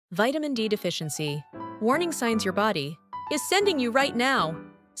Vitamin D deficiency. Warning signs your body is sending you right now.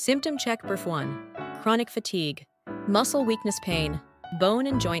 Symptom check. Birth 1. Chronic fatigue. Muscle weakness, pain. Bone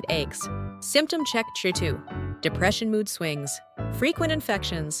and joint aches. Symptom check. Tier 2. Depression, mood swings. Frequent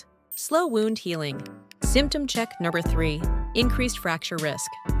infections. Slow wound healing. Symptom check. Number 3. Increased fracture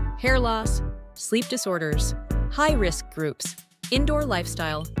risk. Hair loss. Sleep disorders. High-risk groups. Indoor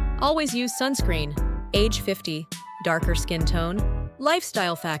lifestyle. Always use sunscreen. Age 50. Darker skin tone.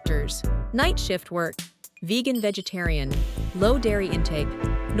 Lifestyle factors. Night shift work. Vegan, vegetarian. Low dairy intake.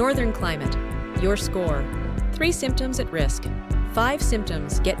 Northern climate. Your score. 3 symptoms at risk. 5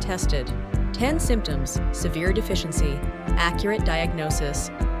 symptoms, get tested. 10 symptoms, severe deficiency. Accurate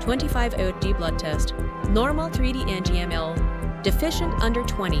diagnosis. 25 OD blood test. Normal 3D NGML. Deficient under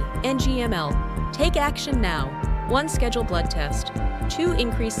 20 NGML. Take action now. 1 schedule blood test. 2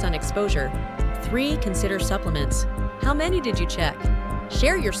 increase sun exposure. 3 consider supplements. How many did you check?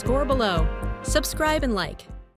 Share your score below. Subscribe and like.